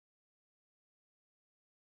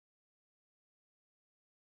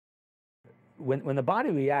when the body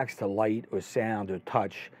reacts to light or sound or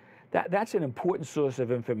touch, that's an important source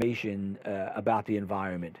of information about the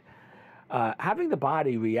environment. Having the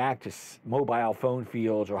body react to mobile phone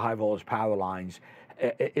fields or high voltage power lines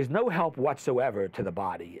is no help whatsoever to the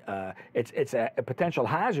body. It's a potential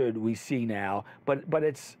hazard we see now, but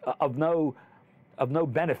it's of no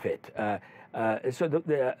benefit. So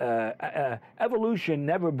the evolution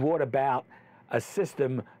never brought about a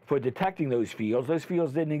system for detecting those fields. Those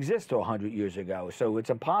fields didn't exist 100 years ago, so it's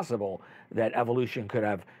impossible that evolution could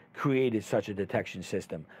have created such a detection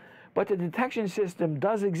system. But the detection system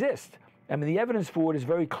does exist. I mean, the evidence for it is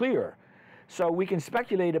very clear. So we can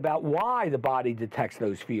speculate about why the body detects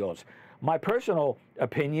those fields. My personal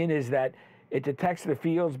opinion is that it detects the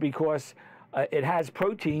fields because it has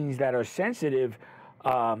proteins that are sensitive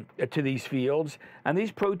to these fields, and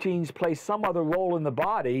these proteins play some other role in the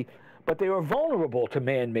body, but they are vulnerable to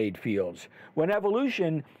man-made fields. When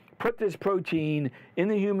evolution put this protein in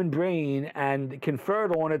the human brain and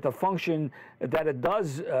conferred on it the function that it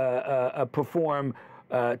does perform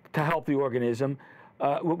to help the organism,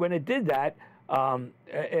 when it did that,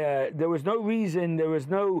 there was no reason, there was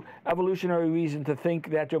no evolutionary reason to think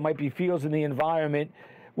that there might be fields in the environment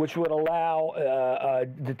which would allow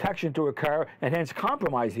detection to occur and hence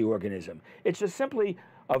compromise the organism. It's just simply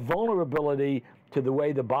a vulnerability to the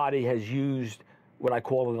way the body has used what I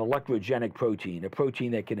call an electrogenic protein, a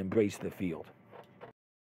protein that can embrace the field.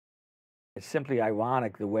 It's simply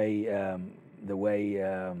ironic the way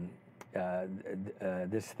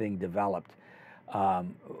this thing developed.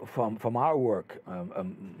 From our work,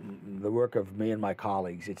 the work of me and my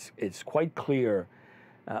colleagues, it's quite clear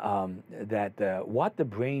that what the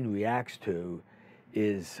brain reacts to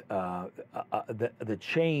is the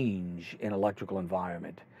change in electrical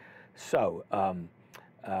environment. So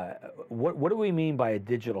what do we mean by a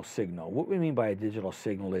digital signal? What we mean by a digital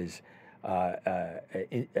signal is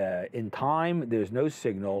in time there's no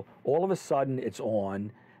signal, all of a sudden it's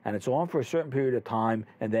on, and it's on for a certain period of time,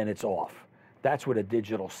 and then it's off. That's what a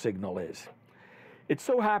digital signal is. It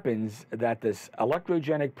so happens that this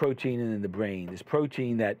electrogenic protein in the brain, this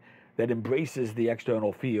protein that embraces the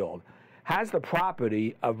external field, has the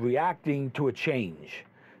property of reacting to a change.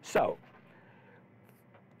 So,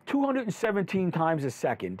 217 times a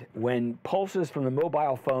second, when pulses from the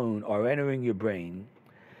mobile phone are entering your brain,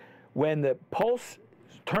 when the pulse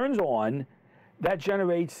turns on, that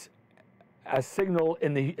generates a signal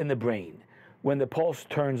in the brain. When the pulse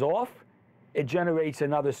turns off, it generates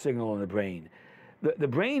another signal in the brain. The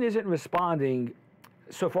brain isn't responding,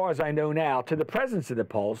 so far as I know now, to the presence of the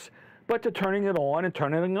pulse, but to turning it on and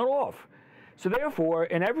turning it off. So therefore,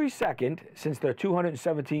 in every second, since there are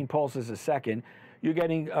 217 pulses a second, you're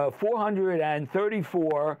getting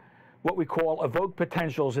 434 what we call evoked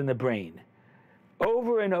potentials in the brain,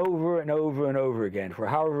 over and over and over and over again for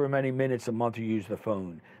however many minutes a month you use the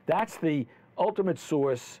phone. That's the ultimate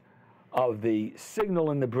source of the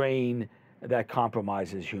signal in the brain that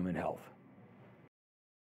compromises human health.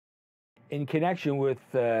 In connection with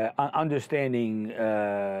understanding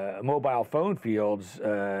mobile phone fields,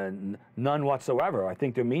 none whatsoever. I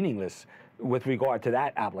think they're meaningless with regard to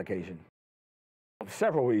that application.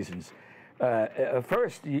 Several reasons.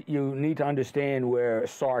 First, you need to understand where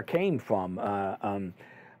SAR came from. I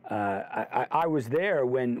was there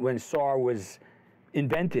when SAR was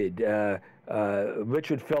invented.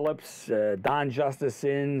 Richard Phillips, Don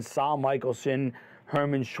Justison, Sal Michelson,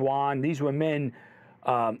 Herman Schwann, these were men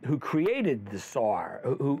who created the SAR,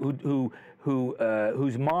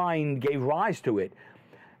 whose mind gave rise to it.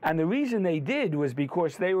 And the reason they did was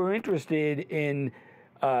because they were interested in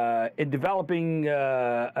developing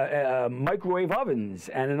microwave ovens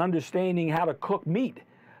and in understanding how to cook meat.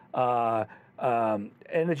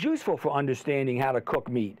 And it's useful for understanding how to cook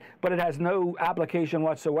meat, but it has no application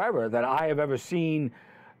whatsoever that I have ever seen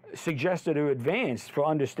suggested or advanced for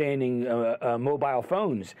understanding mobile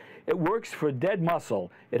phones. It works for dead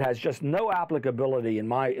muscle. It has just no applicability, in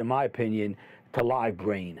my opinion, to live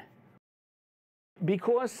brain.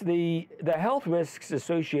 Because the health risks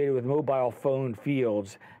associated with mobile phone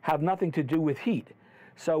fields have nothing to do with heat.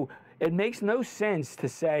 So it makes no sense to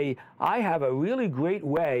say, I have a really great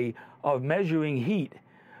way of measuring heat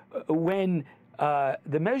when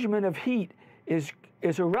the measurement of heat is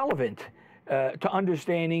irrelevant to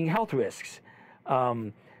understanding health risks.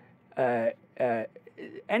 Any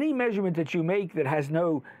measurement that you make that has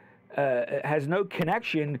no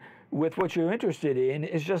connection with what you're interested in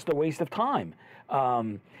is just a waste of time.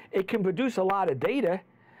 It can produce a lot of data,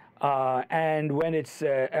 and when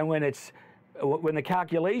the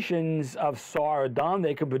calculations of SAR are done,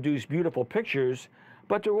 they can produce beautiful pictures,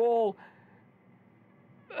 but they're all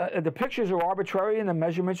the pictures are arbitrary and the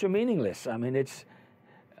measurements are meaningless. I mean, it's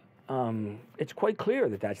quite clear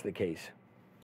that that's the case.